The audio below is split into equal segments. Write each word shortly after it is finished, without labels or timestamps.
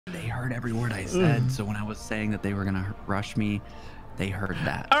heard every word I said. So when I was saying that they were gonna rush me, they heard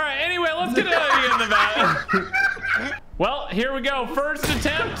that. All right, anyway, let's get in the battle. Well, here we go. First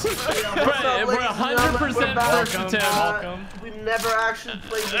attempt. We're 100% first attempt. We've never actually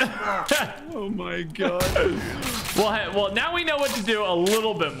played this map. Oh my god. Well, now we know what to do a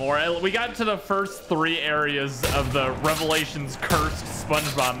little bit more. We got to the first 3 areas of the Revelations cursed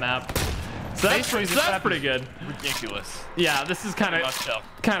SpongeBob map. So that's pretty good. Ridiculous. Yeah, this is kind of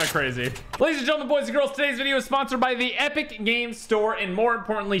crazy. Ladies and gentlemen, boys and girls, today's video is sponsored by the Epic Games Store, and more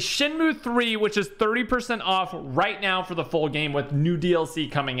importantly, Shenmue 3, which is 30% off right now for the full game with new DLC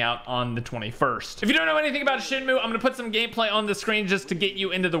coming out on the 21st. If you don't know anything about Shenmue, I'm gonna put some gameplay on the screen just to get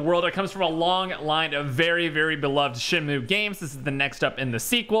you into the world. It comes from a long line of very, very beloved Shenmue games. This is the next up in the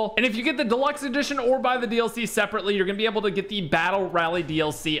sequel. And if you get the deluxe edition or buy the DLC separately, you're gonna be able to get the Battle Rally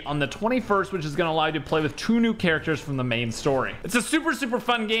DLC on the 21st, which is gonna allow you to play with 2 new characters from the main story. It's a super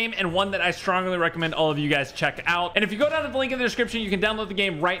fun game and one that I strongly recommend all of you guys check out. And if you go down to the link in the description, you can download the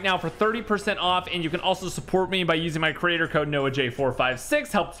game right now for 30% off, and you can also support me by using my creator code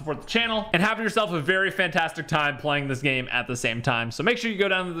NoahJ456, help support the channel, and have yourself a very fantastic time playing this game at the same time. So make sure you go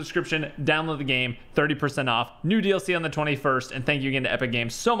down to the description, download the game, 30% off, new DLC on the 21st, and thank you again to Epic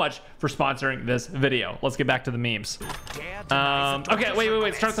Games so much for sponsoring this video. Let's get back to the memes. Okay,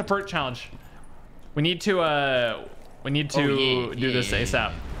 wait, start the perk challenge. We need to do this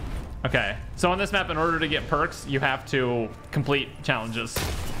ASAP. Okay, so on this map, in order to get perks, you have to complete challenges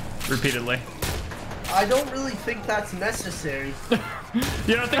repeatedly. I don't really think that's necessary.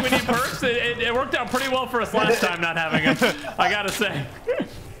 You don't think we need perks? It worked out pretty well for us last time not having them, I gotta say.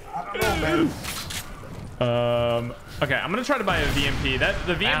 I don't know, man. Okay, I'm gonna try to buy a VMP.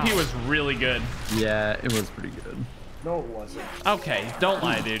 The VMP was really good. Yeah, it was pretty good. No, it wasn't. Okay, don't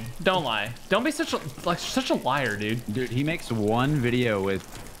lie, dude. Don't lie. Don't be such a liar, dude. Dude, he makes one video with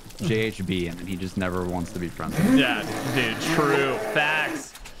JHB and then he just never wants to be friends with him. Yeah, dude, true.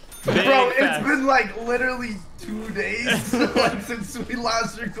 Facts. Bro, it's been like literally 2 days since we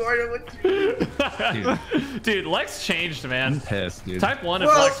last recorded with you. Dude, Lex changed, man. I'm pissed, dude. Type 1 if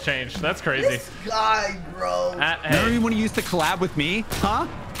Lex changed. That's crazy. This guy, bro. Remember when you used to collab with me? Huh?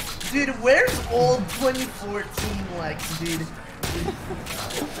 Dude, where's old 2014 Lex, dude?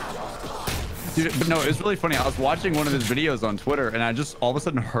 Dude, but no, it was really funny. I was watching one of his videos on Twitter, and I just all of a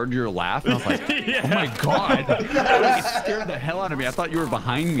sudden heard your laugh, and I was like, yeah. "Oh my god!" It scared the hell out of me. I thought you were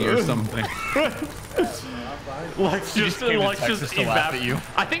behind me or something. Lex just evaporated you.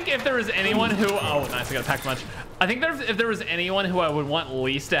 I think if there was anyone who, oh nice, I got attacked much. I think if there was anyone who I would want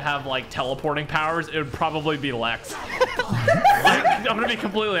least to have like teleporting powers, it would probably be Lex. I'm gonna be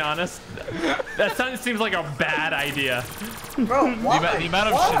completely honest. That seems like a bad idea. Bro, why? The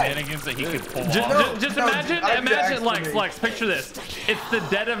amount of shenanigans that he could pull off. Just imagine Lex, picture this. It's the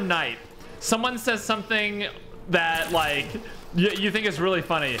dead of night. Someone says something that like you think is really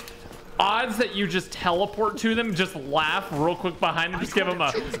funny. Odds that you just teleport to them, just laugh real quick behind them, just give them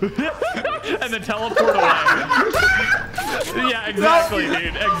a and then teleport away. Yeah, exactly,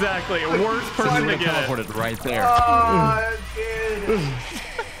 dude. Exactly. Worst person to get teleported right there. Dude.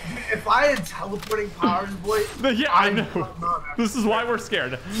 If I had teleporting powers, boy. Yeah, I know. This is why we're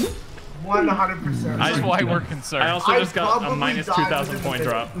scared. 100%. That's why we're concerned. I also just got a minus 2,000 point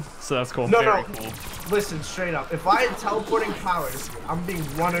drop, so that's cool. No, cool. Listen, straight up. If I had teleporting powers, I'm being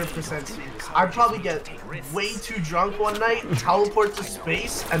 100% serious. I'd probably get way too drunk one night, teleport to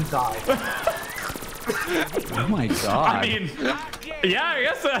space, and die. Oh my god. I mean, yeah, I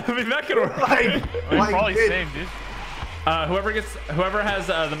guess. I mean, that could work. Probably same, dude. Whoever has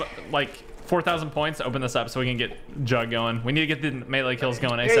like 4,000 points, open this up so we can get Jug going. We need to get the melee kills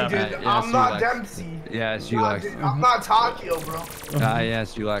going ASAP. Hey, dude, I'm not Dempsey. Yeah, it's Lex. I'm not Takio, bro. Yeah,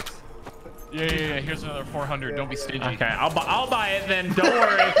 it's Lex. Yeah. Here's another 400. Don't be stingy. Okay, I'll buy it then. Don't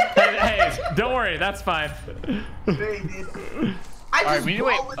worry. hey, don't worry. That's fine. Hey, dude. Alright, we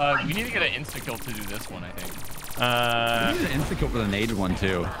need to get an insta kill to do this one, I think. We need an insta kill for the naded one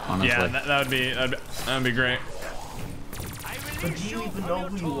too. Honestly. Yeah, that'd be great. But do you even know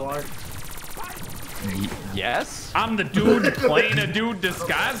who you are? Yes. I'm the dude playing a dude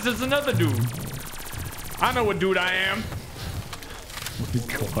disguised as another dude. I know what dude I am.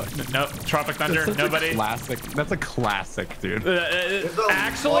 God. No, Tropic Thunder. Nobody. Classic. That's a classic, dude.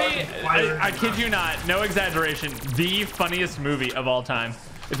 Actually, I kid you not. No exaggeration. The funniest movie of all time.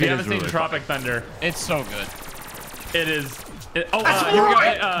 If you haven't seen Tropic Thunder, it's so good. It is. Here we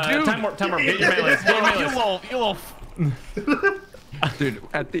go. Time warp. Get your melees. You little. Dude,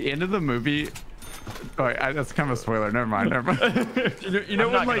 at the end of the movie, All right, that's kind of a spoiler. Never mind. You know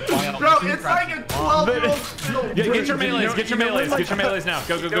when like, bro, it's like a 12-year-old film. Get your melees. Get your melees. Get your melees now.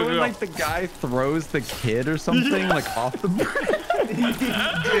 Go. when like the guy throws the kid or something like off the bridge.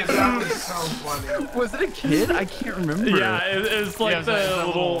 Dude, that was so funny. Was it a kid? I can't remember. Yeah, it's like the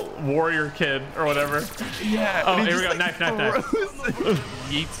little warrior kid or whatever. Yeah. Oh, here we go. Knife.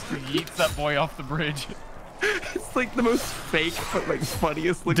 Yeets that boy off the bridge. It's like the most fake but like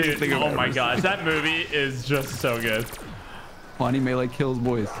funniest looking thing I've oh ever my seen. gosh, that movie is just so good. Funny melee kills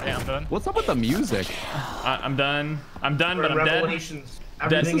boys. Yeah, I'm done. What's up with the music? I'm done, but I'm dead. Revelations.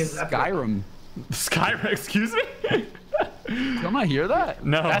 Dead. Everything This is is epic. Skyrim. Skyrim, excuse me? Did I not hear that?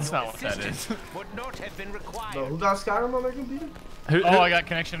 No. That's not what that is. No, who got Skyrim on their computer? Oh, I got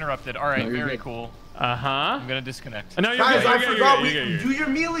connection interrupted. All right, No, you're very good. cool. Uh-huh. I'm gonna disconnect. No, you're Guys, good. I You're forgot. good. Do your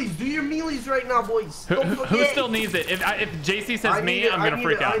mealies. Do your mealies right now, boys. Don't Who forget. still needs it? If JC says I me, need it, I'm I gonna need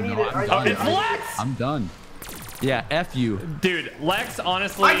freak it, out. I need No, it, I'm I done. need It's it. Lex! I'm done. Yeah, F you. Dude, Lex,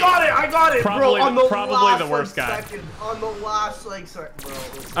 honestly. I got it, Probably- bro. On the probably last, the worst like, guy. Second, on the last, like, second,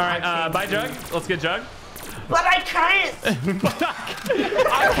 bro. All right, bye, Jug. Let's get Jug. But I can't.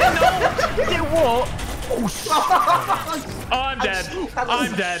 Oh, I'm dead.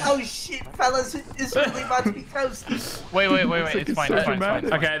 I'm dead. Oh shit, fellas, it's really about to be toasty. Wait. It's fine. It's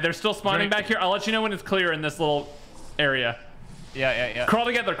fine. Okay, they're still spawning back here. I'll let you know when it's clear in this little area. Yeah. Crawl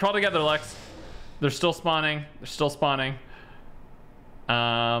together, Lex. They're still spawning.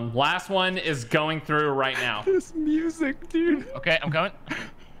 Last one is going through right now. This music, dude. Okay, I'm coming.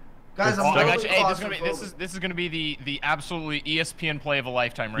 Guys, I'm I got totally you. Hey, claustrophobic. this is gonna be the absolutely ESPN play of a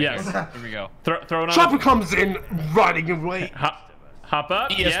lifetime right Yes. here. Here we go. Throw it on. Chopper comes in, riding away. Hop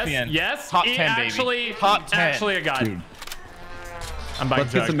up. ESPN. Yes. Top 10, actually, baby. Top 10. Actually, a god. Dude. I'm buying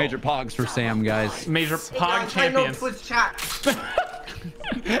Let's get Jug. some major pogs for Sam, guys. Major Hey, Pog guys, I know champions. Twitch chat.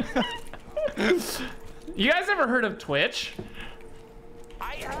 You guys ever heard of Twitch?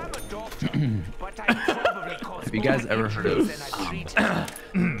 I am a doctor, but I probably cost Have you guys ever heard of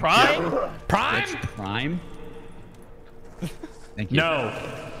Prime? Prime? Twitch Prime? Thank you. No.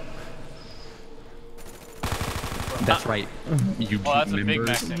 That's right. YouTube Oh, that's a big members.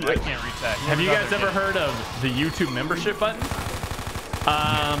 max thing. I can't reach that. Have you guys ever heard of the YouTube membership button?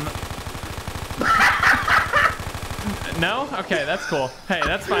 No? Okay, that's cool. Hey,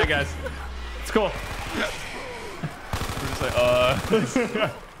 that's fine, guys. It's cool. We're just like, All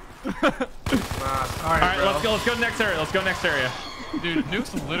All right, let's go to next area. Dude,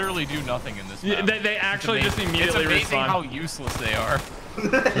 nukes literally do nothing in this Yeah, map. they actually just It's immediately amazing respawn. how useless they are.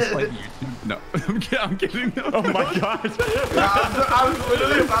 Just like YouTube. No, I'm kidding. No. Oh my god. I was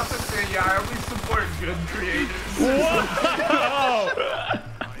literally about to say, yeah, I only support good creators. Whoa!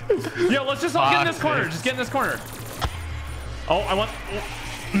 Yo, let's just all get in this corner. Just get in this corner. Oh, I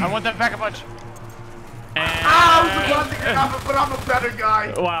want that back a bunch. And I was about to get off it, but I'm a better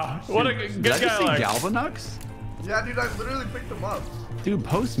guy. wow, what a good Did I just guy, say Lex. Galvanux? Yeah, dude, I literally picked them up. Dude,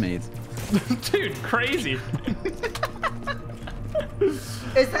 Postmates. Dude, crazy.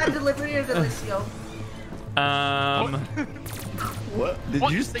 Is that delivery or delicio? What? Did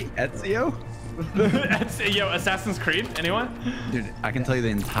you say Ezio? Yo, Assassin's Creed, anyone? Dude, I can tell you the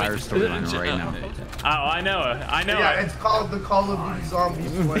entire storyline right now. Oh, I know Yeah, it. it's called the Call of Duty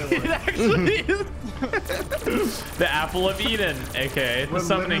Zombies spoiler. Actually is. The Apple of Eden, aka the We're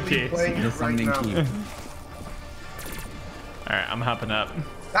summoning literally key. playing The it right summoning now. key. Alright, I'm hopping up.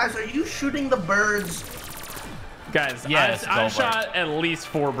 Guys, are you shooting the birds? Guys, Yes, I go shot at least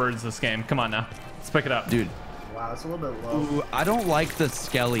 4 birds this game. Come on now. Let's pick it up. Dude, Wow, it's a little bit low. ooh, I don't like the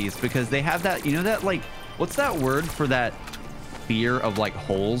skellies because they have that, you know that like, what's that word for that fear of like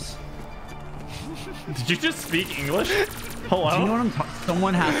holes? Did you just speak English? Hello? Do you know what I'm talking?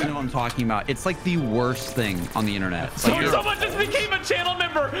 Someone has to know what I'm talking about. It's like the worst thing on the internet. Like, Someone just became a channel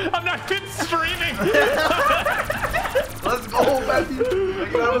member. I'm not good streaming. Let's go, Matthew.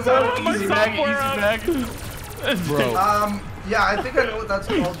 That was Oh, easy. my software up. bro, Yeah, I think I know what that's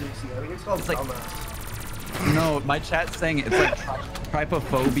called, JC. I think it's called like- dumbass. no, my chat's saying it's like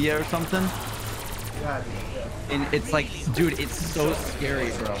trypophobia or something. Yeah, dude, yeah. And it's like, dude, it's so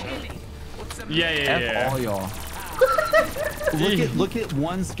scary, bro. Yeah. F all y'all. Look at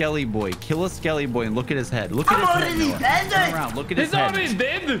one skelly boy. Kill a skelly boy and look at his head. Look at his head. Noah. Turn around. Look at his He's head. already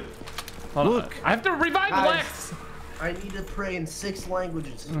dead. Hold on. Look. I have to revive Guys. Lex. I need to pray in 6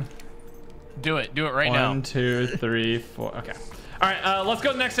 languages. Do it right now. 1, 2, 3, 4. Okay. All right. Let's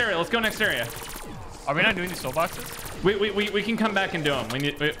go to the next area. Are we not doing these soul boxes? We can come back and do them.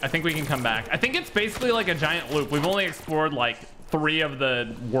 I think we can come back. I think it's basically like a giant loop. We've only explored like 3 of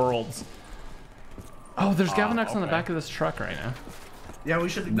the worlds. Oh, there's Galvanux on the back of this truck right now. Yeah, we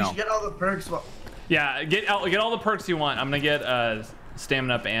should get all the perks. Well, Yeah, get all the perks you want. I'm gonna get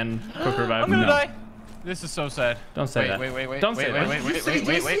stamina up and quick revive. I'm gonna die. This is so sad. Don't say that. Wait. Don't say that.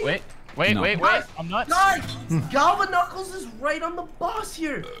 Wait. I'm not. Guys, Galva Knuckles is right on the boss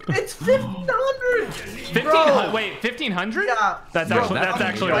here. It's 1500. 1500. Wait, 1500? Yeah. That's Bro,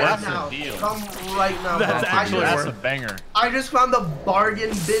 actually right worth now. deal. Come right now. That's bro. actually That's worth a banger. I just found the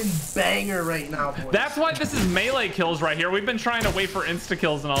bargain bin banger right now, boys. That's why this is melee kills right here. We've been trying to wait for insta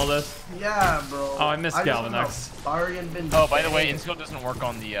kills and all this. Yeah, bro. Oh, I missed Galvanox. Bargain bin. Oh, by the way, insta doesn't work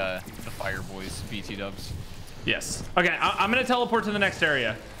on the Fire Boys BT dubs. Yes. Okay, I'm gonna teleport to the next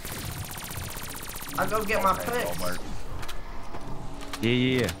area. I'll go get my picks.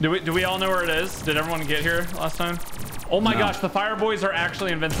 Yeah. Do we all know where it is? Did everyone get here last time? Oh my gosh, the Fire Boys are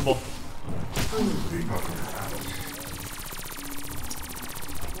actually invincible.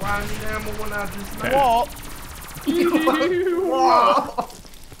 Why I need ammo when I just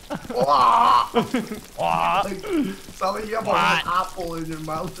sound like you have an apple in your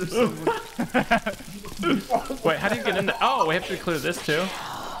mouth or something. Wait, how do you get in there? Oh, we have to clear this too.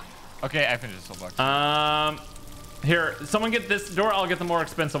 Okay, I finished this box. Here, someone get this door. I'll get the more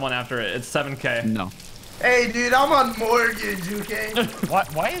expensive one after it. It's 7K. No. Hey, dude, I'm on mortgage, okay?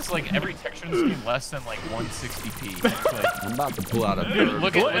 Why is like every texture in this game less than like 160p? Like, I'm about to pull out a dude,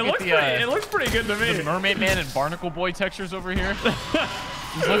 look at It looks pretty good to me. the Mermaid Man and Barnacle Boy textures over here.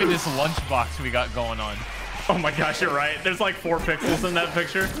 Just look at this lunchbox we got going on. Oh my gosh, you're right. There's like 4 pixels in that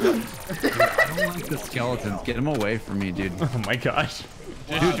picture. Dude, I don't like the skeletons. Get them away from me, dude. Oh my gosh.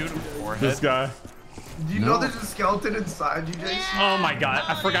 Dude, This guy. Do you know there's a skeleton inside you, Jason? Oh my god,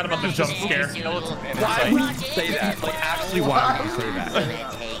 I forgot about the jump scare. Why would you say that? Like, actually, why would you say that?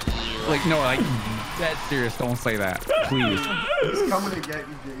 Like, no, like, dead serious. Don't say that, please. He's coming to get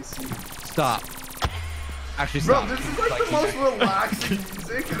you, JC. Stop. Actually, Bro, stop. this is like the most relaxing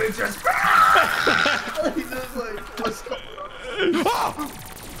music, and it's just. He's just like, what's going on?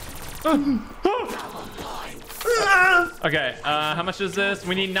 Okay, how much is this?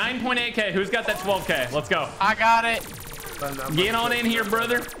 We need 9.8K. Who's got that 12K? Let's go. I got it. Get on in here,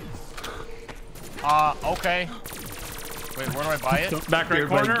 brother. Okay. Wait, where do I buy it? Back right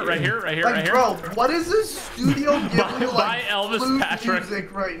corner, right here, right here, Like, right here. bro, what is this studio giving you Buy like Elvis flute Patrick.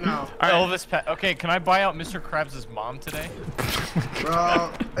 music right now? Okay, can I buy out Mr. Krabs' mom today?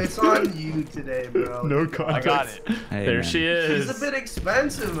 Bro, it's on you today, bro. No I context. got it. Hey, There man. she is. She's a bit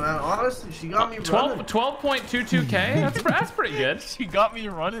expensive, man. Honestly, she got me running. 12.22K? That's pretty good. She got me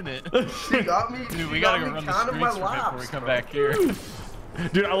running it. She got me. Dude, we she gotta got go me run the counting streets my for a bit before we laps, come bro. back here.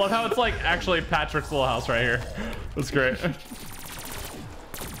 Dude, I love how it's like actually Patrick's little house right here. That's great. Yeah,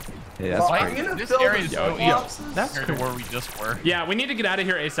 that's Well, great. I'm gonna This fill area the is so boxes. easy compared to where we just were. Yeah, we need to get out of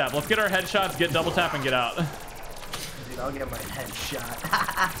here ASAP. Let's get our headshots, get double tap, and get out. Dude, I'll get my headshot.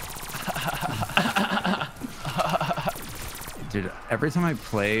 Dude, every time I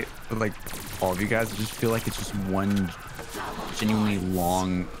play with like all of you guys, I just feel like it's just one genuinely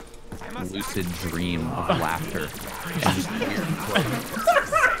long, lucid dream of laughter. And just weird quotes.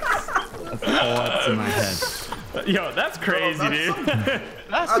 That's all that's in my head. Yo, that's crazy, dude.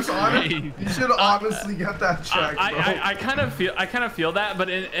 That's honest. You should honestly get that checked, bro. I kind of feel that, but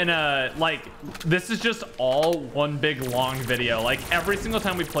in a like this is just all one big long video. Like every single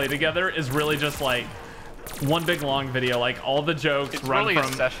time we play together is really just like one big long video. Like all the jokes It's run really a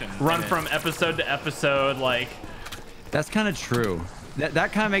from session, from episode to episode. Like That's kind of true.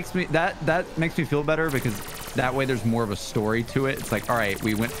 That kind of makes me that makes me feel better because that way there's more of a story to it. It's like, all right,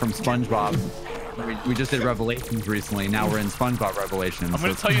 we went from SpongeBob. We just did Revelations recently. Now we're in SpongeBob Revelations. I'm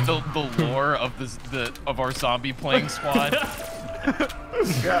gonna tell you the lore of of our zombie playing squad.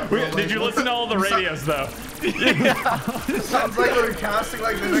 Yeah, bro, like, did you listen to all the radios though? It sounds like we're casting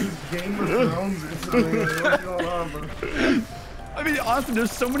like the next Game of Thrones or something. Like, what's going on, bro? I mean, honestly,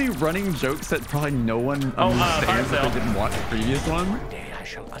 there's so many running jokes that probably no one understands that they didn't watch the previous one.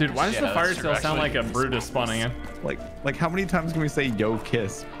 Dude, why does the fire that's sale sound like actually- a Brutus spawning in? Like how many times can we say "Yo,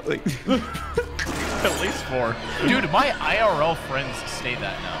 kiss"? Like, At least 4. Dude, my IRL friends say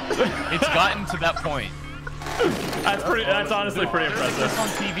that now. It's gotten to that point. That's pretty. That's honestly pretty impressive. It's on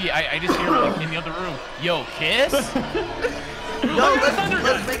TV. I just hear like in the other room, yo, kiss? No,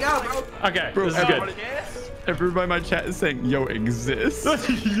 let's make out, bro. Okay, Bro, this is good. everybody in my chat is saying "Yo, exist."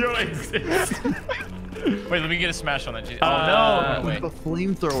 Yo, exist. Wait, let me get a smash on that. Oh Uh, no! Wait. The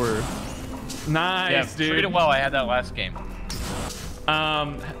flamethrower. Nice, Yeah, dude. treat it well. I had that last game.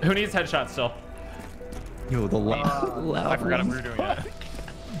 Who needs headshots still? Yo, the I forgot we were doing that.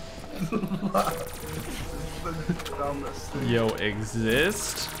 The dumbest thing. Yo,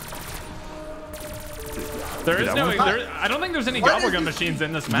 exist. There is Dude, no. I I don't think there's any What gobble is gun this? machines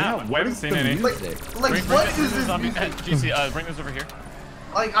in this Yeah, map. what I haven't is seen the any. music? Like what is this zombie? music? GC, bring those over here.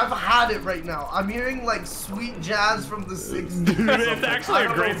 Like, I've had it right now. I'm hearing like sweet jazz from the 60s. Dude, it's actually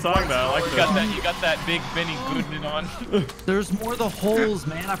a great song though. I like this. You got that big Benny Goodman on. There's more of the holes,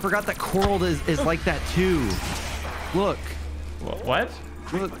 man. I forgot that coral is like that too. Look. What?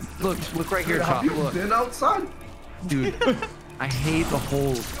 Look right here, Have Chop. you Look. been outside? Dude, I hate the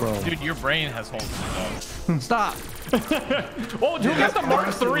holes, bro. Dude, your brain has holes in it, Stop. Oh, dude, that's the Mark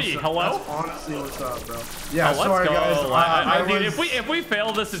Honestly, III. what's up. Hello? That's honestly what's up, bro. Yeah, Oh, let's sorry go. guys. Dude, was- if we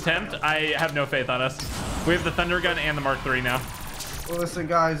fail this attempt, I have no faith on us. We have the Thunder Gun and the Mark III now. Well, listen,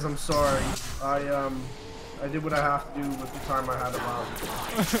 guys, I'm sorry. I did what I have to do with the time I had allowed.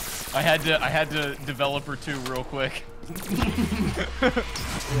 I had to developer 2 real quick. Is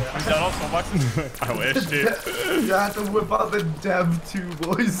that all Soulbox? I wish, dude. You had to whip out the Dev 2,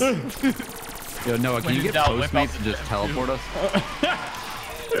 boys. Yo, Noah, can When you in get doubt, whip out Postmates the and just teleport us?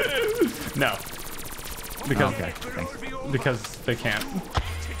 No. Because Okay, thanks. because they can't.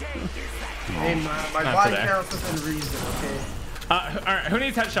 Hey, man, my Not body today. counts within reason, okay? All right, who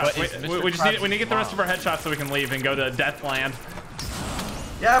needs headshots? What is Mr. We just need Krabs' we need to get the rest of mom? our headshots so we can leave and go to Deathland.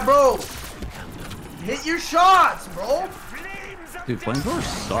 Yeah, bro. Hit your shots, bro. Dude, flamethrower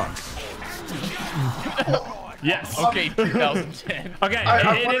sucks. Yes. Okay, 2010. Okay,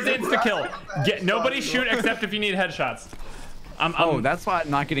 it is insta kill. Nobody Headshots, shoot bro. except if you need headshots. Oh, that's why I'm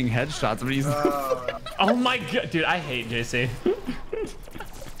not getting headshots, but he's. Oh my god, dude, I hate JC.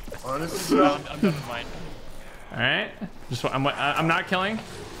 Honestly, bro. I'm done with mine. All right, I'm not killing.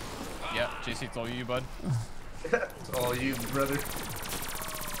 Yeah, JC, it's all you, bud. It's all you, brother.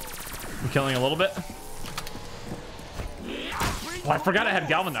 I'm killing a little bit. Oh, I forgot I had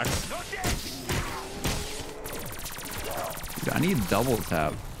Galvanox. Dude, I need double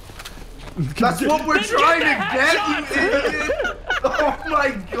tap. That's what we're Then trying to get the get, you idiot! Oh my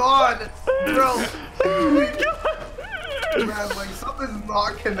god, bro! Man, like something's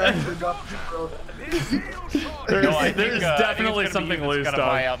not connected up, bro. There's definitely something loose, Gotta dog.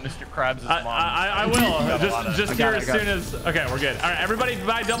 buy out Mr. Krabs' mom. I will. Got a lot of- Just I here got as it. soon as. Okay, we're good. All right, everybody,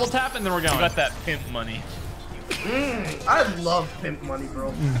 buy double tap and then we're going. You got that pimp money. I love pimp money, bro.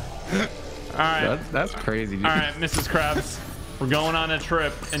 All right, That's crazy, dude. all right, Mrs. Krabs, we're going on a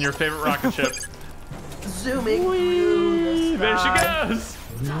trip in your favorite rocket ship. Zooming through the There she sky. goes.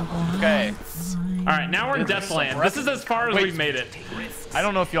 Okay. All right, now we're in Deathland. This is as far as Wait. we've made it. I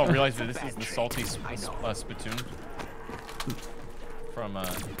don't know if y'all realize that this is the salty spittoon from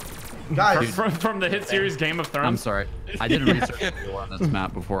Guys, From the hit series Game of I'm Thrones. sorry. I didn't research on this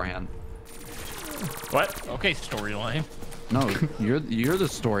map beforehand. What? okay storyline. No, you're the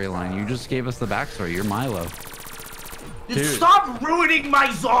storyline. You just gave us the backstory. You're Milo. Dude. stop ruining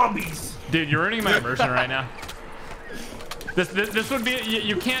my zombies! Dude, you're ruining my immersion right now. This would be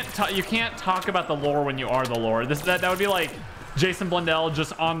you can't talk about the lore when you are the lore. That would be like Jason Blundell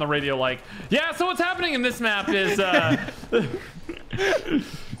just on the radio like, yeah, so what's happening in this map is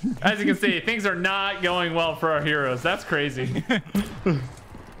as you can see, things are not going well for our heroes. That's crazy.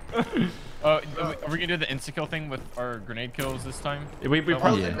 Are we gonna do the insta-kill thing with our grenade kills this time? We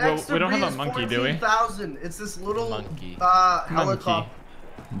probably Yeah. we don't have a monkey, do we? 14,000. It's this little Monkey. helicopter.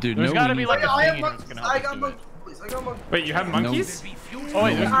 Dude, There's no gotta we be need like that. a I thing have in here monkeys. that's gonna help I us got do it. monkeys. I got monkeys. Wait, you have monkeys? Oh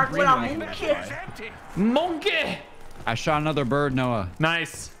wait, there's a green Wow. one. Monkey! I shot another bird, Noah.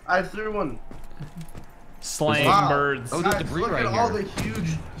 Nice. I threw one. Slaying Wow. birds. Oh, there's Guys, debris look right at all here. the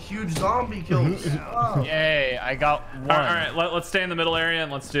huge zombie kills. Wow. Yay! I got one. All right, let's stay in the middle area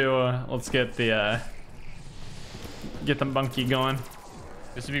and let's get the monkey going.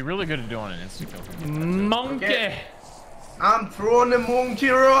 This would be really good to do on an insta-kill. Monkey. Okay. I'm throwing the monkey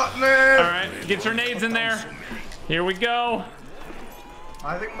right now. All right, get your nades in there. Here we go.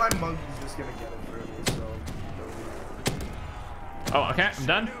 I think my monkey's just gonna get it through me, so. Oh, okay, I'm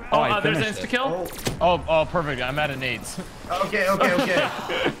done. Oh, Oh, I there's an finished insta it. kill. Oh, perfect. I'm out of nades. Okay.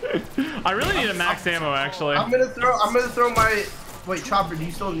 I really need a max ammo actually. I'm gonna throw my. Wait, Chopper, do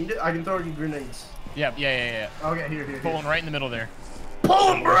you still need it? I can throw you grenades. Yeah. Okay, here. Pulling right in the middle there.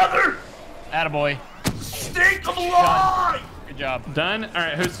 Pull him, brother! Attaboy. Stink alive! Good job. Done. All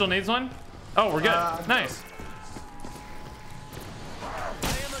right, who still needs one? Oh, we're good. Nice.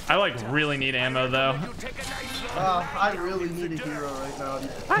 I like really need ammo though. I really need a hero right now.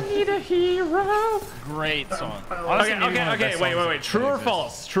 I need a hero. Great song. Okay. Wait. True or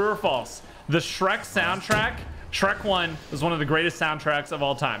false? True or false? The Shrek soundtrack, Shrek 1 is one of the greatest soundtracks of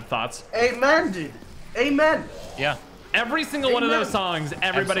all time. Thoughts? Amen, dude. Amen. Yeah. Every single one of those Amen. songs,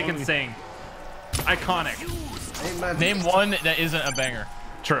 everybody Absolutely. can sing. Iconic. Amen. Name one that isn't a banger.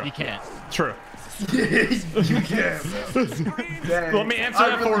 True. You can't. True. You can't. Dang. Let me answer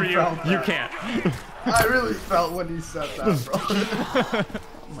that for you. felt You that. can't. I really felt when he said that, bro.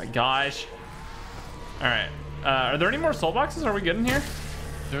 Oh my gosh. All right. Are there any more soul boxes? Are we good in here?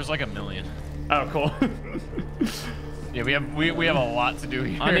 There's like 1 million. Oh, cool. Yeah, we have a lot to do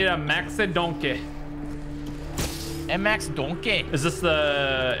here. I need a Maxi Donkey. And Max Donkey. Is this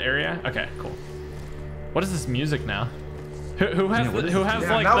the area? Okay, cool. What is this music now? Who has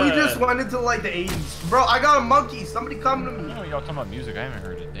Yeah, like now the... we just went into like the 80s. Bro, I got a monkey. Somebody come to me. Oh, y'all talking about music? I haven't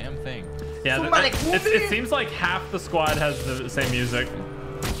heard a damn thing. Yeah, Somebody it seems like half the squad has the same music.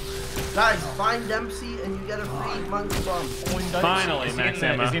 Guys, find Dempsey and you get a free monkey bomb. Finally, Is he Max in the-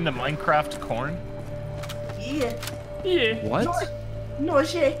 ammo. Is he in the Minecraft corn? Yeah. Yeah. What? No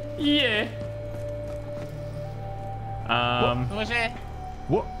shit. Yeah.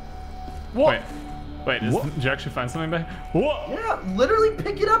 What? Wait, did you actually find something back? Whoa! Yeah, literally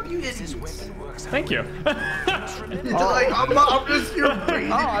pick it up, you idiots. Thank you. Like, I'm just here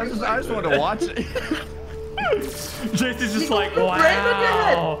breathing. I just wanted to watch it. JC's just You like, go for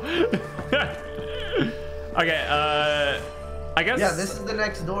wow. Okay, I guess. Yeah, this is the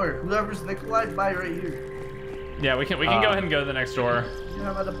next door. Whoever's Nikolai, buy right here. Yeah, we can go ahead and go to the next door. You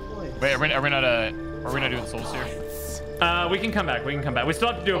have at a point. Wait, are we not doing souls here? We can come back. We can come back. We still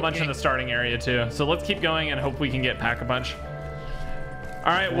have to do a bunch in the starting area too. So let's keep going and hope we can get Pack-a-Punch.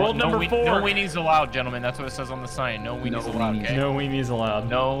 All right, world number 4. No weenies allowed, gentlemen. That's what it says on the sign. No weenies allowed. Okay? No weenies allowed.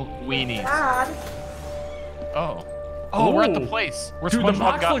 No weenies. God. Oh. Oh, we're at the Ooh. place where Dude, the SpongeBob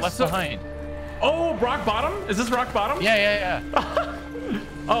box got looks left so- behind. Oh, rock bottom? Is this rock bottom? Yeah.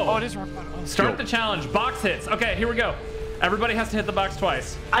 Oh, it is rock bottom. Oh, start the challenge. Box hits. Okay, here we go. Everybody has to hit the box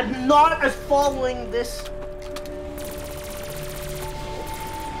twice. I'm not as following this.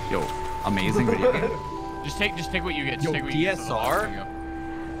 Yo, amazing video game. Just take what you get. Just Yo, take what you get. DSR? There you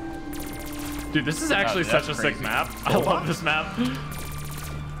go. Dude, this is actually that's such a sick crazy. map. I love this map.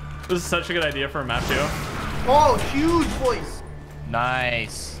 This is such a good idea for a map too. Oh, huge voice.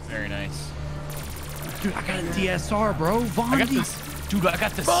 Nice. Very nice. Dude, I got a DSR, bro. I got Vondi. this. Dude, I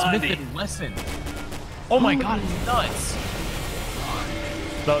got the Bondi. Smith & Wesson. Oh my god, it's nuts.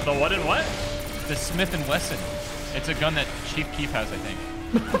 The what and what? The Smith & Wesson. It's a gun that Chief Keef has, I think.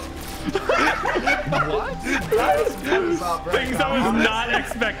 What's up, right Things now? I was not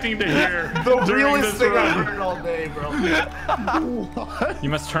expecting to hear The during realest this thing I've run. heard all day, bro. You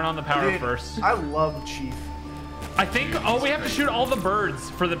must turn on the power Dude, first. I love Chief. I think. Oh, we have to shoot all the birds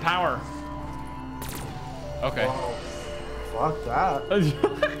for the power. Okay. Oh, fuck that.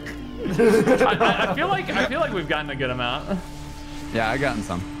 I feel like we've gotten a good amount. Yeah, I gotten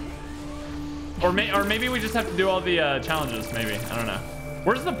some. Or maybe we just have to do all the challenges. Maybe I don't know.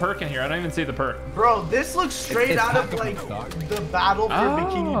 Where's the perk in here? I don't even see the perk. Bro, this looks straight It's out of like the battle for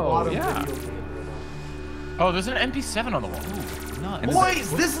Bikini Bottom yeah. video game. Oh, there's an MP7 on the wall. Ooh, nuts. Boys,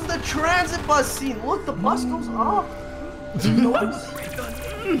 this is the transit bus scene. Look, the bus goes up. Dude,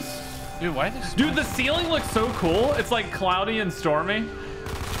 why this? Dude, the ceiling looks so cool. It's like cloudy and stormy.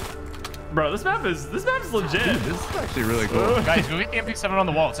 Bro, this map is legit. Dude, this is actually really cool. Guys, go get the MP7 on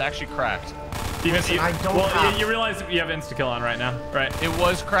the wall. It's actually cracked. Listen, I don't well, have- you realize you have insta kill on right now, right? It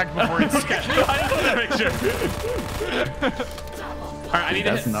was cracked before it's Okay, I just wanted to make sure. All right, I need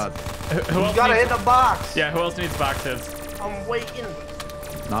That's to hit. nuts. Who You else gotta needs, hit the box. Yeah, who else needs box hits? I'm waiting.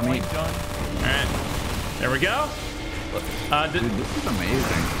 Not me. done. All right, there we go. Dude, this is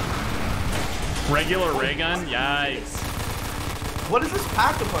amazing. Regular ray gun, yikes. What is this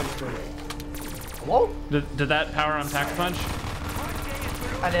Pack-a-Punch doing? Hello? Did that power on Pack-a-Punch?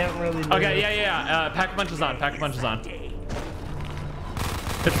 I didn't really know. Okay, yeah. Pack-a-Punch is on. Pack-a-Punch is on.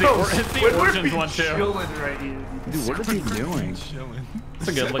 It's Bro, the Origins one too. chilling right here. Dude, what is he doing? It's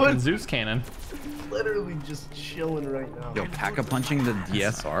a good looking Zeus cannon. Literally just chilling right now. Yo, pack-a-punching the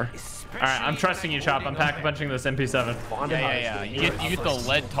DSR. All right, I'm trusting you, Chop. I'm pack-a-punching this MP7. Yeah. You get the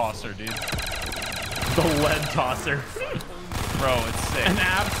lead tosser, dude. The lead tosser. Bro, it's sick. An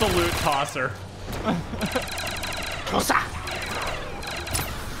absolute tosser.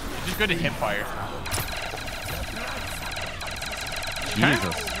 Just go to hip fire.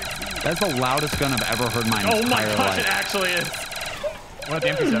 Jesus. That's the loudest gun I've ever heard in my Oh my entire gosh, it life. actually is. What, the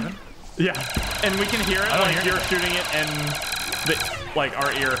MP7? Yeah, and we can hear it I don't like hear you're it. shooting it in like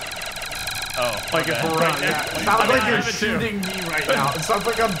our ear. Oh. Like it's okay. right Yeah, there. it sounds I like have you're it too. shooting me right now. It sounds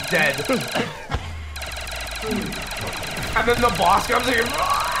like I'm dead. And then the boss comes in.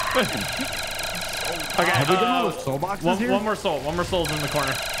 Okay, Have we done all the soul boxes here? one more soul. One more soul's in the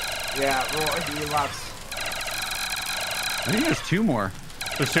corner. Yeah, bro, I do lots. I think there's 2 more.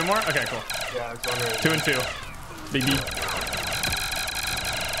 There's 2 more? Okay, cool. Yeah, it's on right. 2 and 2. Baby.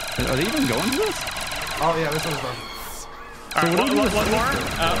 Are they even going to this? Oh yeah, this one's done. All right, one more.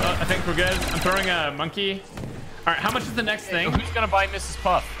 I think we're good. I'm throwing a monkey. All right, how much is the next thing? Who's gonna buy Mrs.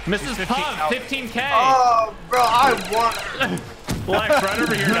 Puff? Mrs. Puff, 15K. Oh, bro, I want. Lex, right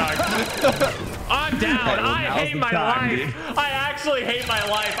over here, dog. I'm down. Well, I now's hate the my time, life. I actually hate my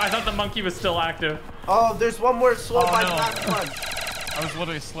life. I thought the monkey was still active. Oh, there's one more soul by no. pack punch. I was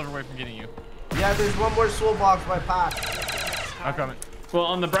literally a sliver away from getting you. Yeah, there's one more soul box by pack. I'm coming. Well,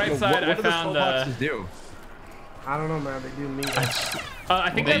 on the bright side, I what do the found. soul boxes do? I don't know, man. They do me. I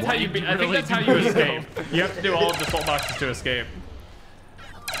think that's how you. I think that's how you escape. You have to do all of the soul boxes to escape.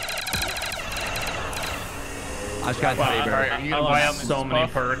 I just got to tell you, bro. Alright, are you I gonna buy out love so Mrs. many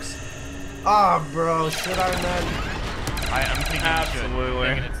Puff? perks. Ah, bro, should I, man? I'm thinking Absolutely.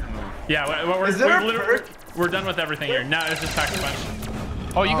 you should. I'm thinking it's the move. Yeah, Is there a literally- perk? we're done with everything here. No, it's just pack a punch.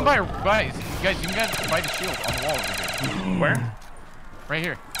 Oh, you can buy, guys, you can buy the shield on the wall over here. Where? Right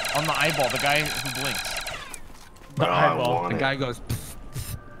here. On the eyeball, the guy who blinks. The I eyeball. want The it. guy goes,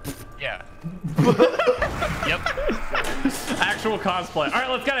 Yeah. Yep. Actual cosplay. All right,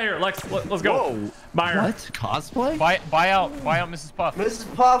 let's get out of here. Let's go. whoa. Buy her. What? Cosplay? Buy out Mrs. Puff.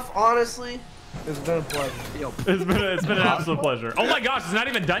 Mrs. Puff, honestly, it's been a pleasure. Yo, It's been an absolute pleasure. Oh my gosh, it's not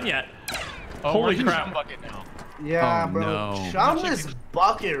even done yet. Oh, Holy we're in crap. Chum Bucket now. Yeah, Oh, bro. no. Chum this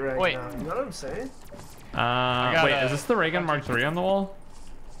bucket right Wait. now. You know what I'm saying? got Wait, a- is this the ray gun Mark III on the wall?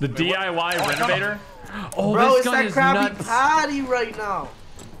 The DIY Oh, renovator? Oh, Bro, this it's gun that is Krabby nuts. Patty right now.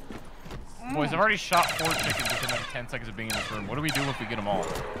 Boys, I've already shot 4 chickens within like 10 seconds of being in this room. What do we do if we get them all?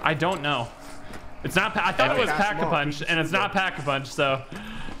 I don't know. It's not. I thought it was Pass pack them a all. punch, and it's not pack a punch. So,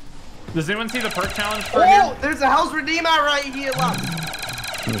 does anyone see the perk challenge for Oh, here? there's a Hell's Redeemer right here. Look.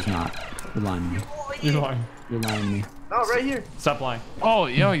 no, it's not. You're lying to me. You're lying. You're lying to me. No, right here. Stop lying. Oh,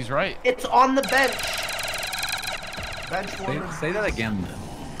 yo, he's right. It's on the bench. Bench one. Say that again, then.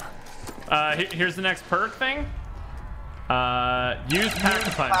 Here's the next perk thing. Use pack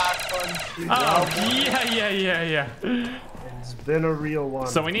a punch. Pack punch. Oh, yeah. It's been a real one.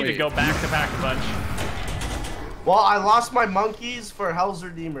 So we need to Wait. go back to pack a punch. Well, I lost my monkeys for Hell's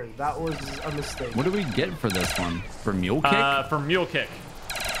Redeemer. That was a mistake. What do we get for this one? For mule kick? For mule kick.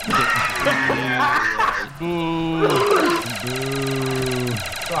 Boo.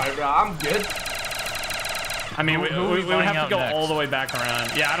 Sorry, bro. I'm good. I mean, Who are we we would have buying to go out next? all the way back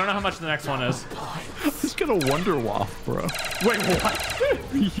around. Yeah, I don't know how much the next one is. Just got a Wonder Waff, bro. Wait, what?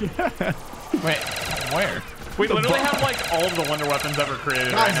 Wait, where? We literally have like all of the wonder weapons ever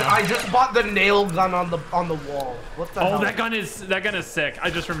created right Guys, now. I just bought the nail gun on the wall. What the hell? Oh, that gun is sick. I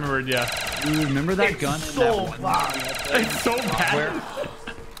just remembered. Yeah, You remember that It's gun? so in that one? bad. it's so bad.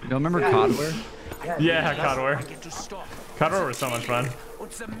 You don't remember Codware? Yeah, Codware. Get to stop. Codware was so much fun.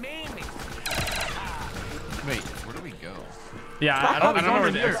 What's the meaning? Wait, where do we go? Yeah, I don't know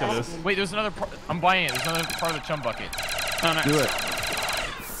where the Here. exit is. Wait, there's another part. I'm buying it. There's another part of the chum bucket. Oh, nice. Do it.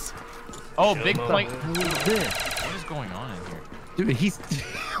 Oh, big plank. Who's this? What is going on in here? Dude, he's...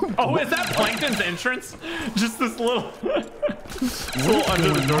 Oh, is that Plankton's entrance? Just this little, little under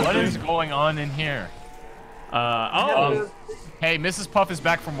the door What thing. is going on in here? Oh, Hey, Mrs. Puff is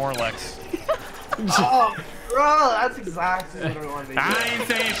back for more Lex. Oh, bro, that's exactly what I wanted to I hear. ain't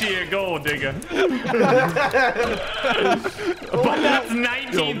saying she a gold digger. But that's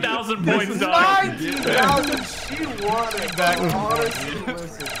 19,000 points, dog. 19,000. She won it. Honestly,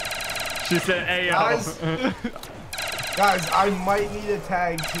 listen. She said, "Hey, yo." Guys, I might need a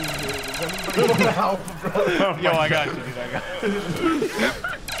tag team here. Does anybody want to help, bro? Yo, I got you, dude. I got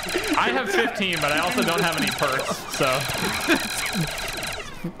you. I have 15, but I also don't have any perks, so.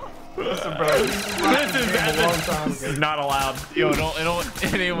 Listen, bro. This is a long time This ago. is not allowed. Yo,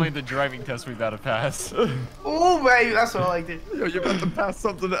 it ain't only the driving test we gotta pass. Oh, baby, that's what I liked it. Yo, you're about to pass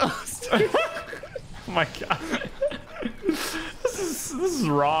something else. Oh my god. This is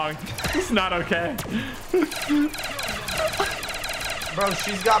wrong. This is not okay. Bro,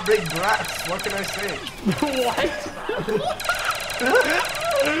 she's got big breasts. What can I say?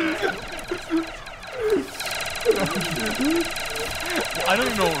 I don't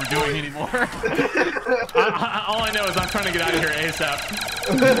even know what we're doing anymore. All I know is I'm trying to get out of here ASAP.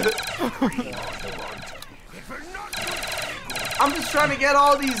 I'm just trying to get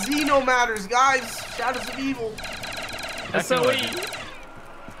all these Xeno matters, guys. Shadows of Evil. SOE.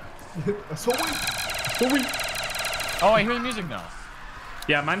 So we, Oh, I hear the music now.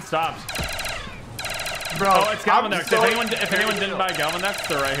 Yeah, mine stopped. bro. Oh, it's Galvanex. I'm so If anyone didn't buy Galvanex,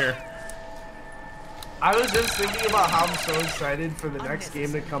 they're right here. I was just thinking about how I'm so excited for the next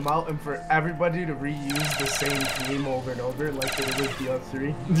game to come out and for everybody to reuse the same theme over and over like they did with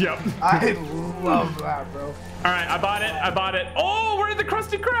BO3. Yep. I love that, bro. All right, I bought it. I bought it. Oh, we're in the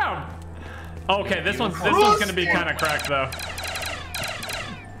Krusty Krab. Okay, this one's gonna be kind of cracked though.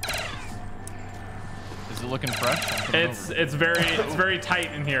 Is it looking fresh? It's very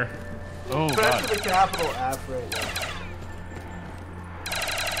tight in here. Oh Press god. the capital F right now.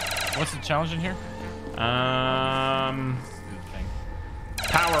 What's the challenge in here?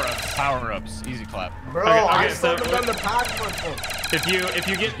 Power-ups. Power-ups. Easy clap. Bro, Okay, I so still haven't done the pack much one. If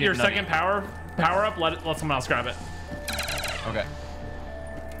you get your second power-up, let someone else grab it. Okay.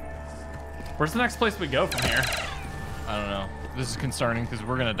 Where's the next place we go from here? I don't know. This is concerning because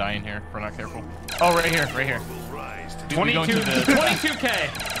we're gonna die in here if we're not careful. Oh, right here, right here. 22K.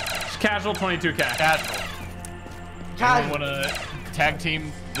 Casual 22K. Casual. Anyone wanna tag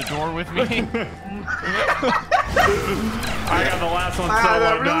team the door with me? I got the last one That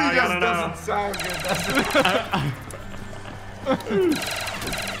solo. really just I doesn't sound good, does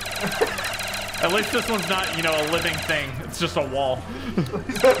it? At least this one's not, you know, a living thing. It's just a wall.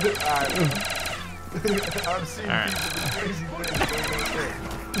 I'm seeing Alright. people do crazy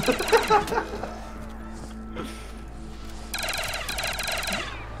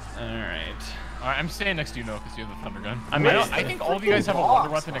Alright. Alright, I'm staying next to you, Noah, because you have the thunder gun. I mean, I think all of you guys have a wonder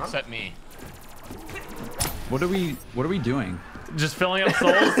box, weapon man. except me. What are we doing? Just filling up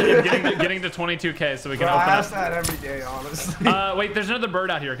souls and getting to 22K so we can Bro, I open ask up. that every day, honestly. Wait, there's another bird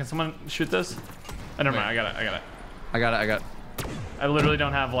out here. Can someone shoot this? Oh, never mind. I got it. I got it. I literally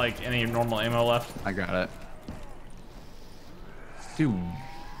don't have like any normal ammo left. I got it. Dude,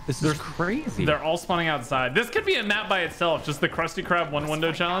 this is crazy. They're all spawning outside. This could be a map by itself. Just the Krusty Krab one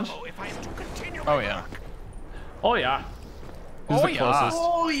window challenge. Oh yeah. Oh yeah. Who's the closest?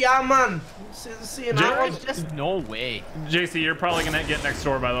 Oh, yeah, man. See, that one's just No way. JC, you're probably gonna get next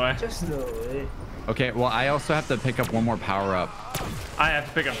door, by the way. no way. Okay, well, I also have to pick up one more power up. I have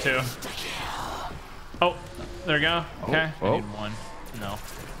to pick up 2. Oh, there we go. Okay. I need one. No.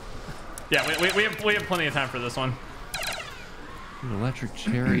 Yeah, we have plenty of time for this one. Dude, electric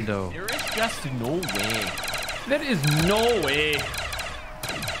cherry, though. There is just no way. There is no way.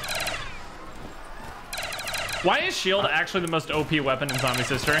 Why is shield actually the most OP weapon in Zombies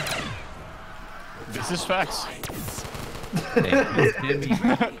history? This is facts.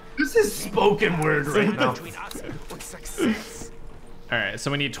 This is spoken word right now. All right,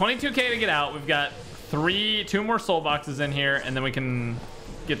 so we need 22K to get out. We've got 2 more soul boxes in here, and then we can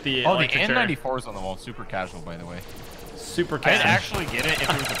get the Oh, the electric chair. N94 is on the wall. Super casual, by the way. Super I'd casual. actually get it if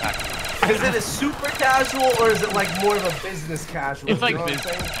it was a pack. Is it a super casual or is it like more of a business casual? It's like you know what I'm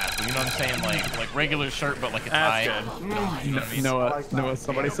business saying? casual. You know what I'm saying? Like regular shirt, but like a That's tie. good. You know what I mean? Noah,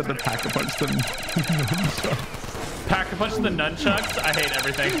 somebody said to pack a punch them. Pack a punch the nunchucks. I hate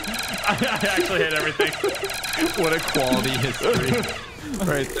everything. I actually hate everything. What a quality history.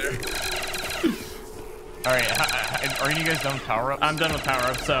 Right there. All right, are you guys done with power ups? I'm done with power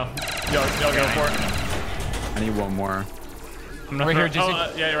up, so y'all go for it. I need one more. I'm not Right here, sure.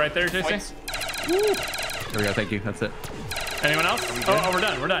 JC. Yeah, you're right there, JC. Points. There we go. Thank you. That's it. Anyone else? Oh, we're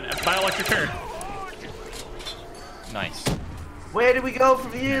done. We're done. Buy electric chair. Nice. Where do we go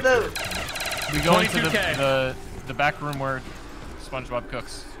from here, though? We go into 22K. the back room where SpongeBob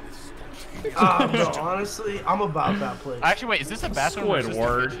cooks. Bro, honestly, I'm about that place. Actually, wait, is this a bathroom? or is this the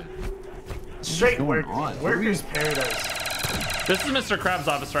Squidward. kitchen? Straight work, on? workers' paradise. This is Mr. Krabs'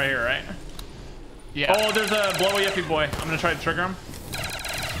 office right here, right? Yeah. Oh, there's a blowy yippy boy. I'm gonna try to trigger him.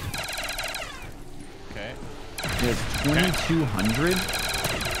 Okay. It's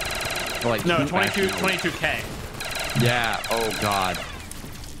 2,200. Or like No, 22. 22K. Yeah. Oh God.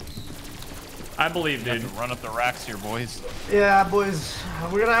 I believe, You dude. have to run up the racks here, boys. Yeah, boys,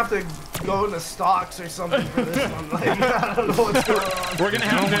 we're gonna have to go into stocks or something for this one. Like, I don't know what's going on. We're gonna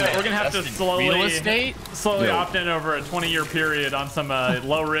have to Invest in slowly real estate. slowly opt in over a 20-year period on some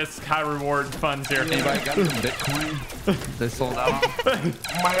low risk, high reward funds here. Anybody got some Bitcoin? They sold out.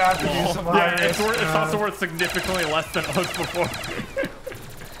 Might have to do some Yeah, high it's risk, also worth significantly less than it was before.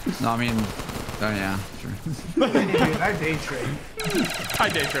 No, I mean, oh yeah, sure. Dude, I day trade. I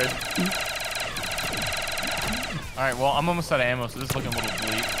day trade. All right. Well, I'm almost out of ammo, so this is looking a little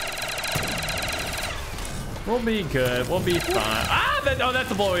bleak. We'll be good. We'll be fine. Ah, that's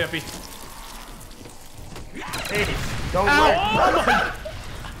a blowy yippy. Hey, don't Oh worry. my!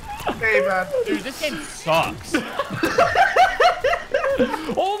 Hey, man. Dude, this game sucks.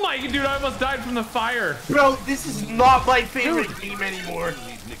 Oh my, dude! I almost died from the fire. Bro, this is not my favorite game anymore.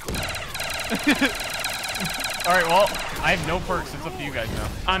 All right. Well, I have no perks. It's up to you guys now.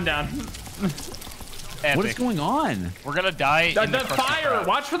 I'm down. Epic. What is going on? We're gonna die. The in the fire.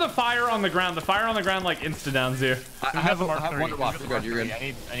 Watch for the fire on the ground. The fire on the ground like insta downs you. I have Wonder Box. You're good. You're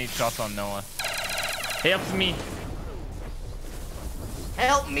good. I need shots on Noah. Help me.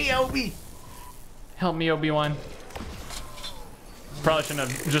 Help me, Obi. Help me, Obi-Wan. Probably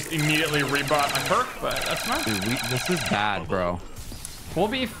shouldn't have just immediately rebought my perk, but that's fine. Dude, this is bad, bro. We'll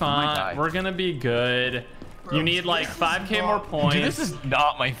be fine. We're gonna be good. Bro, you need like 5k more points. Dude, this is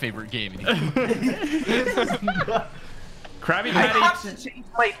not my favorite game anymore. Krabby I Patty. have to change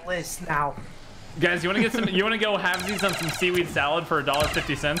my list now. Guys, you wanna get some? You wanna go halvesies on some seaweed salad for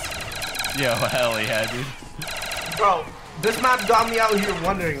 $1.50? Yo, hell yeah, dude. Bro, this map got me out here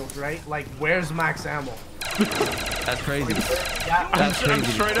wondering, right? Like, where's max ammo? That's crazy. Yeah, I'm crazy.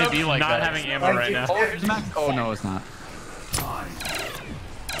 straight up It'd be like not that. having ammo Like, right now. Oh, here's Max. Oh no, it's not.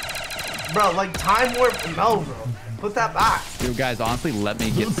 bro, like time warp. No, bro. Put that back. Dude, guys, honestly, let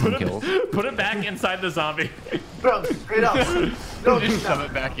me get some kills. Put it back inside the zombie. Bro, straight up. No, Just shove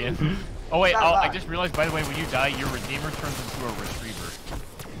it back in. Oh wait, Stop I that. just realized, by the way, when you die, your redeemer turns into a retriever.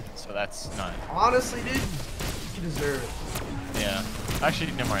 So that's not. Honestly, dude, you deserve it. Yeah.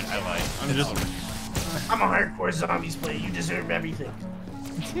 Actually, never mind. I lied. I'm a hardcore zombies player. You deserve everything.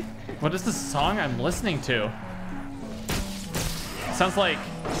 What is the song I'm listening to? Sounds like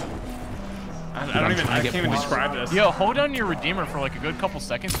I don't even. I can't even describe this. Yo, hold down your redeemer for like a good couple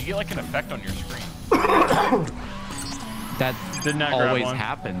seconds. You get like an effect on your screen. That Did not grab always one.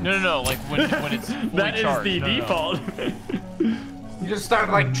 happens. No. Like when it's fully That is charged. the No. default. You just start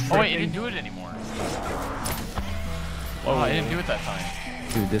like Oh tripping. wait, it didn't do it anymore. Oh, I didn't do it that time.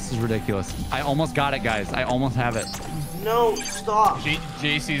 Dude, this is ridiculous. I almost got it, guys. I almost have it. No, stop.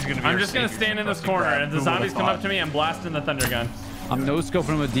 JC's gonna be. I'm our just gonna savior. stand in this Trust corner, grab. and if the Who would've zombies come up thought? to me, I'm blasting the thunder gun. I'm no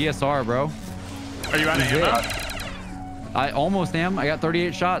scoping with DSR, bro. Are you out of ammo? I almost am. I got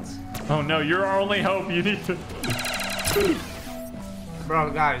 38 shots. Oh no, you're our only hope. You need to.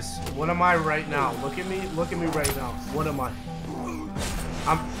 Bro, guys, what am I right now? Look at me right now. What am I?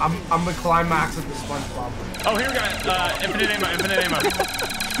 I'm the climax of the SpongeBob. Oh, here we go. Infinite ammo.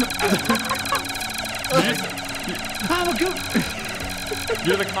 I'm a goop.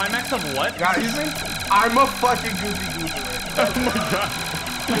 You're the climax of what? Guys, I'm a fucking goofy goober right now. Oh my god.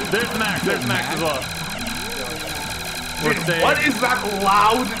 There's Max. There's Max as well. We're Dude, safe. what is that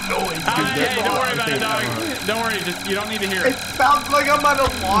loud noise? Hey, don't worry about it, dog. Don't worry. Just you don't need to hear It it. sounds like I'm at a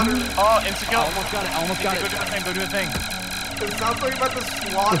water. Oh, insta-kill. Almost got it. Almost got Go it. do the thing. Go do the thing. It sounds like I'm at the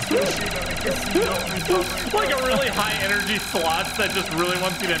slots machine at a casino or something. Like a really high energy slots that just really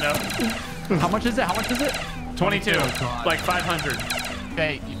wants you to know. How much is it? How much is it? 22. Like 500.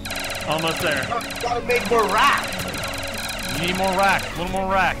 Okay, Almost there. Gotta make more rack. you need more rack. A little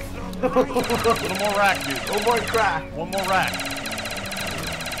more rack. A little more rack, dude. No more crack. One more rack.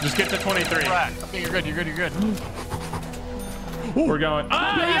 Just get to 23. Rack. Okay, you're good. We're going.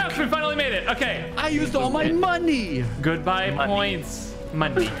 Ah, yes, we finally made it. Okay. I used all my money. Goodbye points.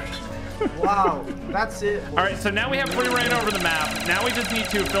 Money. Wow, that's it. All right, so now we have free reign over the map. Now we just need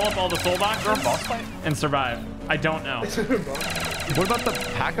to fill up all the soul boxes and survive. I don't know. What about the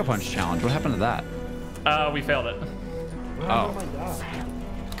Pack-a-Punch challenge? What happened to that? We failed it. Oh. my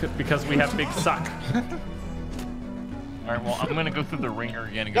god. Because we have big suck. All right, well, I'm gonna go through the ringer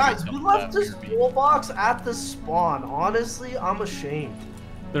again and go Guys, get we some left this BRB. toolbox at the spawn. Honestly, I'm ashamed.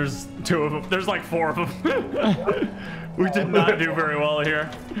 There's 2 of them. There's like 4 of them. We did not do very well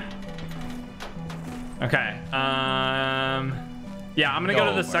here. Okay. Yeah, I'm gonna go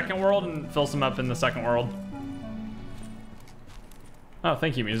to the second world and fill some up in the second world. Oh,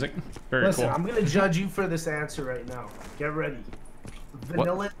 thank you, music. Very Listen, cool. I'm gonna judge you for this answer right now. Get ready.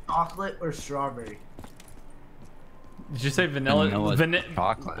 Vanilla, chocolate, or strawberry? Did you say vanilla?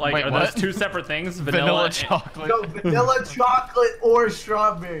 Chocolate. Like, Wait, are what? those 2 separate things? Vanilla chocolate. No, vanilla, chocolate, or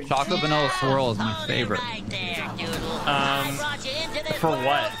strawberry. Chocolate vanilla swirl is my favorite. For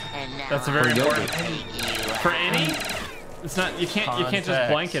what? That's a very For important. yogurt. For any? It's not. You can't just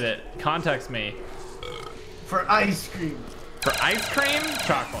Context. blanket it. Context me. For ice cream. For ice cream,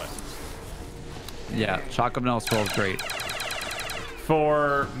 chocolate. Yeah, chocolate vanilla swirl is great.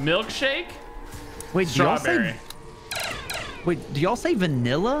 For milkshake, Wait, do y'all strawberry. say? Wait, do y'all say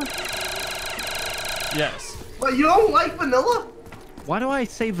vanilla? Yes. But you don't like vanilla? Why do I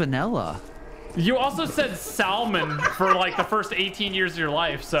say vanilla? You also said salmon for like the first 18 years of your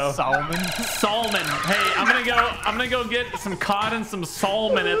life, so. Salmon. Salmon. Hey, I'm gonna go get some cod and some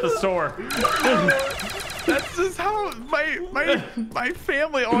salmon at the store. That's just how my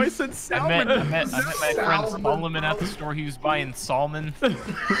family always said I salmon. met my friend Salmon, Solomon at the bro. store. He was buying salmon.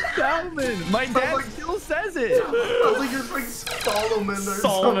 Salmon. My dad like- still says it. I was like, it's like Solomon or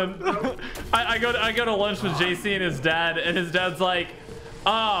Solomon. something, bro. I go to lunch with JC and his dad's like,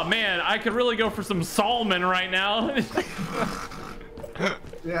 oh man, I could really go for some salmon right now.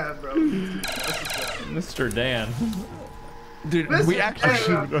 Yeah, bro. Mr. Dan. Dude, Listen, we actually,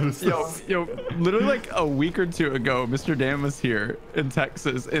 hey, yo, literally like a week or two ago, Mr. Dan was here in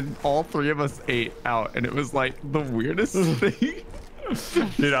Texas, and all three of us ate out, and it was like the weirdest thing.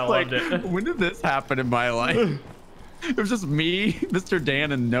 Dude, I Like, loved it. when did this happen in my life? It was just me, Mr.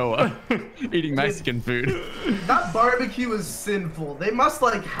 Dan, and Noah eating Mexican food. That barbecue is sinful. They must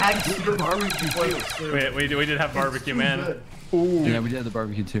like hack the barbecue place. We did have barbecue, man. Yeah, we did the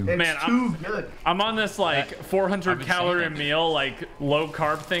barbecue too. It's Man, too good. I'm on this like 400 been calorie saying that. meal, like low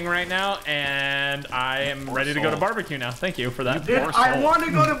carb thing right now, and I am ready to go to barbecue now. Thank you for that. Dude, I want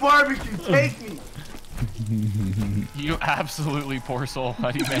to go to barbecue. Take me. You absolutely poor soul.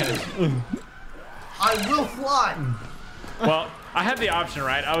 How do you manage? I will fly. Well, I had the option,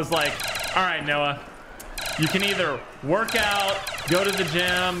 right? I was like, all right, Noah, you can either work out, go to the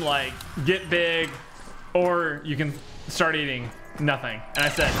gym, like get big, or you can start eating nothing. And I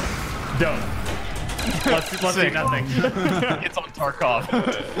said, don't. Let's do nothing. It's on Tarkov.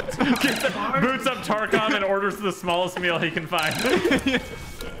 Boots up Tarkov and orders the smallest meal he can find.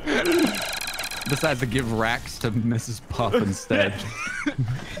 Decides to give racks to Mrs. Puff instead.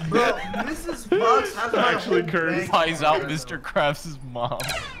 Bro, Mrs. Bucks has my Actually, whole Kurt bank Buys out account. Mr. Krabs' mom.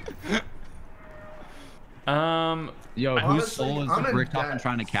 Yo, whose Honestly, soul is I'm in Brick Toppin debt.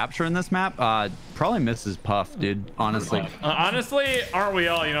 trying to capture in this map? Probably Mrs. Puff, dude. Honestly. Honestly, aren't we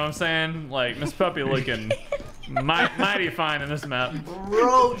all? You know what I'm saying? Like Miss Puppy looking mighty fine in this map.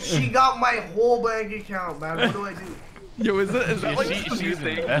 Bro, she got my whole bank account, man. What do I do? Yo, is that like the new She's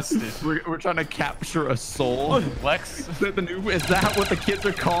thing? invested. We're trying to capture a soul. Lex, Is that what the kids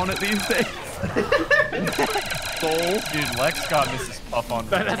are calling it these days? Soul? dude, Lex got Mrs. Puff on.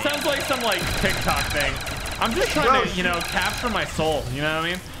 That sounds like some like TikTok thing. I'm just trying to, you know, capture my soul. You know what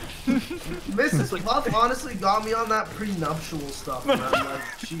I mean? Mrs. Puff honestly got me on that prenuptial stuff, man. Like,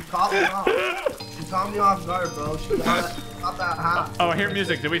 she caught me off. She caught me off guard, bro. She got that hat. Oh, I hear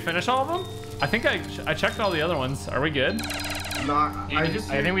music. Did we finish all of them? I think I checked all the other ones. Are we good? Nah, I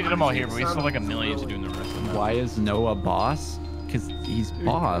think we did them all here, but we still have like a million to do in the rest of them. Why is Noah boss? Because he's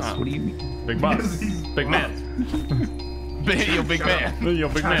boss. What do you mean? Big boss. Big man. Yo, big man. Yo,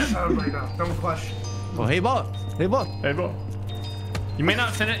 big man. Shut up right now. Don't question. Well, hey, boss. Hey, boss. Hey, boy. You may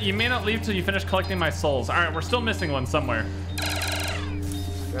not finish. You may not leave till you finish collecting my souls. All right, we're still missing one somewhere.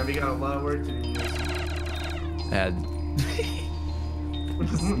 Man, we got a lot of work to do. And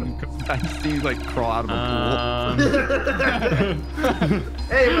I just see you like crawl out of a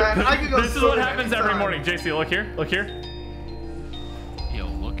Hey, man, I could go. This is what swimming happens every anytime. morning. JC, look here. Look here. Yo,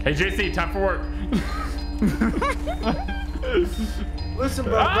 look. Hey, JC, time for work. Listen,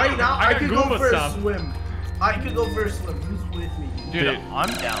 bro, Ah, right now I I got could go Goomba for stuff. a swim. I could go for a swim. Who's with me? Dude, Dude. I'm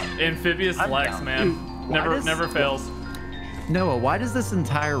down. Amphibious I'm Lex, down. man. Never fails. Noah, why does this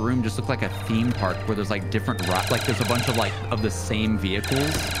entire room just look like a theme park where there's like different like there's a bunch of like of the same vehicles?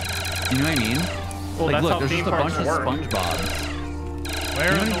 You know what I mean? Well, Like that's look, how there's theme just a bunch parks of work. SpongeBob's.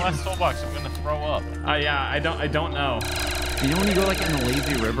 Where is the last soul box? I'm gonna throw up. Yeah, I don't know. You know when you go like in the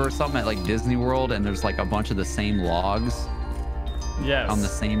lazy river or something at like Disney World and there's like a bunch of the same logs Yes. on the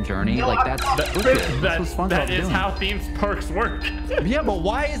same journey? No, Like I'm that's not- look at it. That That's what that SpongeBob's is doing. how theme parks work. Yeah, but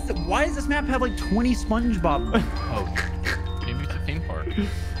why does this map have like 20 SpongeBob? Oh, maybe it's a theme park.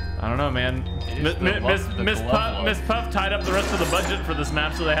 I don't know, man. It is the Miss love- the Miss glove Puff love. Miss Puff tied up the rest of the budget for this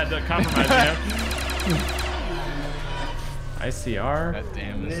map, so they had to compromise. You know? ICR. God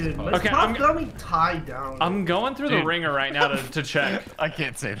damn this. Dude, Puff. Miss Okay, Puff I'm- got me tied down. I'm going through the Dude. ringer right now to check. I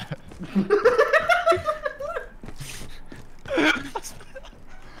can't say that.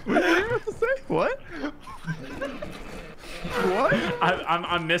 What? What?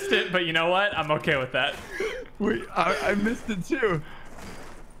 I missed it, but you know what? I'm okay with that. Wait, I missed it too.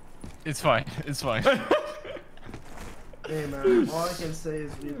 It's fine. It's fine. Hey, man, all I can say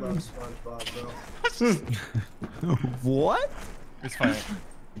is we love SpongeBob, bro. What? It's fine.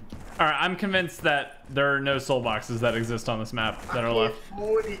 All right, I'm convinced that there are no soul boxes that exist on this map that are left.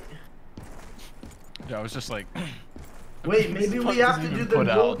 Yeah, I was just like, Wait, maybe fuck we have does to it do even the put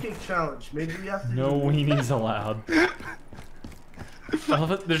goal out? kick challenge. Maybe we have to No do weenies allowed. I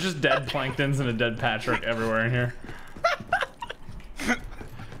love it. There's just dead planktons and a dead Patrick everywhere in here.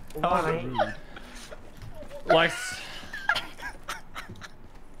 Why? Lex.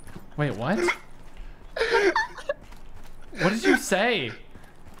 Wait, what? What did you say?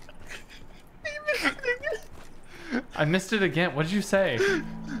 I missed it again. What did you say?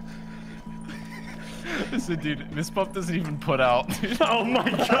 Listen, dude, this buff doesn't even put out. Oh my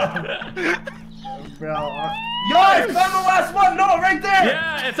god. Bro, yo, I found the last one. No, right there.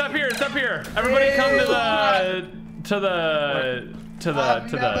 Yeah, it's up here. It's up here. Everybody come to the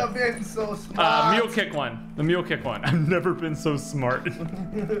I've never been so smart. mule kick one. The mule kick one. I've never been so smart.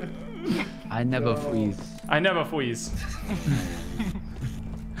 I never freeze. I never wheeze.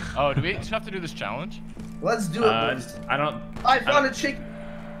 Oh, do we just have to do this challenge? Let's do it, boys. I don't. I found a chicken.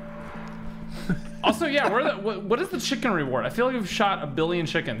 Also, yeah, what is the chicken reward? I feel like we've shot 1 billion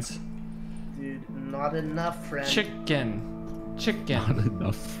chickens. Dude, not enough, friend. Chicken. Not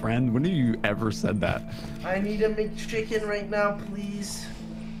enough, friend. When have you ever said that? I need a McChicken right now, please.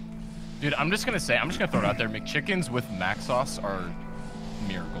 Dude, I'm just gonna throw it out there. McChickens with mac sauce are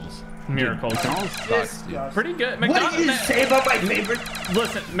miracles. Miracles. This Pretty good. What did you say about my favorite?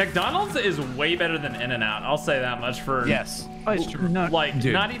 Listen, McDonald's is way better than In-N-Out. I'll say that much for. Yes. It's true. Like,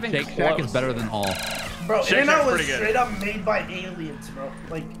 Dude, not even Shake close. Shack is better than all. Bro, Shake In-N-Out Shack's was pretty good. straight up made by aliens, bro.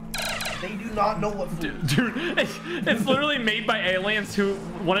 Like, they do not know what food. Dude, it's literally made by aliens who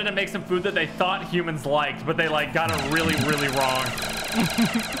wanted to make some food that they thought humans liked, but they like got it really, really wrong.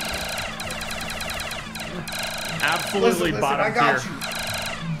 Absolutely Listen, bottom I got tier. you.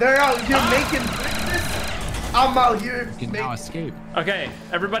 They're out here making business. I'm out here. You can now escape. Okay,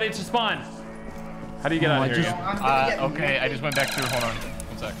 everybody to spawn. How do you get out of here? I'm gonna get Okay, I just went back through. Hold on.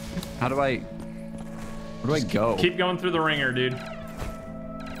 1 sec. How do I? Where do I go? Keep going through the ringer, dude.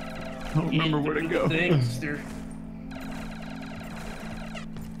 I don't remember where to go.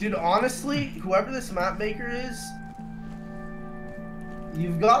 Dude, honestly, whoever this map maker is,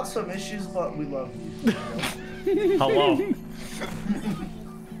 you've got some issues, but we love you. Hello.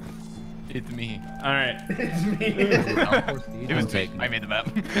 It's me. All right. It's me. It was me. I made the map.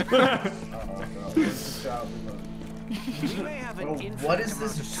 Bro, what is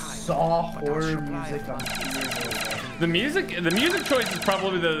this Saw horror music I'm hearing? The music choice is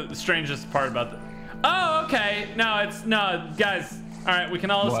probably the strangest part about the. Oh, okay. No, guys. All right, we can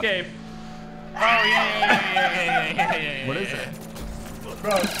all What? escape. Oh yeah. What is it?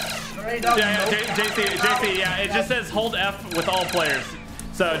 Bro, straight up. Yeah, no JC, yeah. It just says hold F with all players.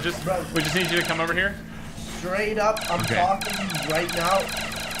 So we just need you to come over here. Straight up, I'm Okay. talking to you right now.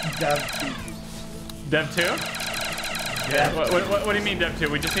 Dev 2. Dev 2? Yeah. What do you mean Dev 2?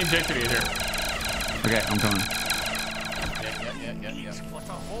 We just need JC to get here. Okay, I'm coming. Yeah.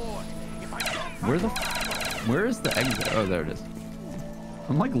 Where is the exit? Oh, there it is.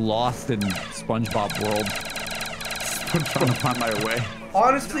 I'm like lost in SpongeBob world. I'm trying to find my way.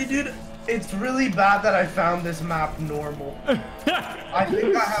 Honestly, dude, it's really bad that I found this map normal. I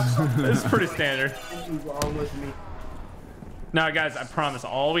think I have something This is pretty standard. wrong with me. No, guys, I promise.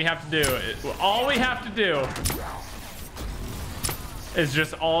 All we have to do is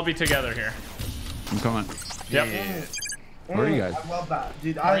just all be together here. I'm coming. Yep. Where are you guys? I love that,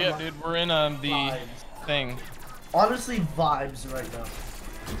 dude. Yeah, dude, we're in the vibes. thing. Honestly, vibes right now.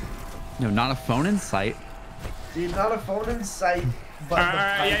 No, not a phone in sight. Dude, not a phone in sight, but All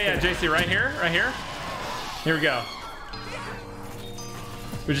right, yeah, JC, right here. Here we go.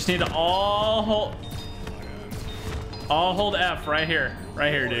 We just need to all hold F right here,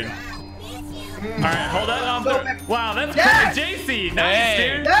 dude. All right, hold up. Wow, that's Yes! great, JC. Nice,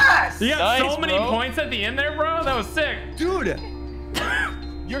 Hey. dude. Yes! You got Nice, so many bro. points at the end there, bro. That was sick. Dude,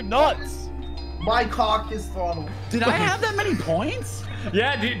 You're nuts. My cock is throttled. did I have that many points?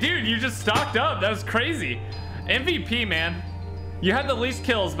 Yeah, dude, you just stocked up. That was crazy. MVP, man. You had the least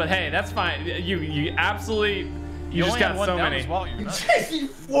kills, but hey, that's fine. You absolutely, you just only got had one so down many. as well, you're nuts. JC,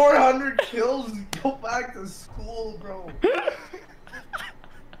 400 kills. Go back to school, bro.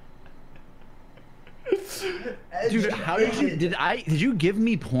 Dude, how did you give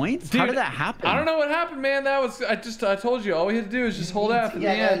me points? How did that happen? I don't know what happened, man. I told you, all we had to do is just hold F at the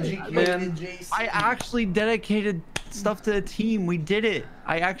end, man. I actually dedicated stuff to the team. We did it.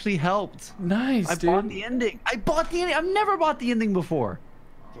 I actually helped. Nice, I dude. bought the ending. I've never bought the ending before.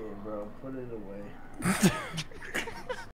 Okay, bro, put it away.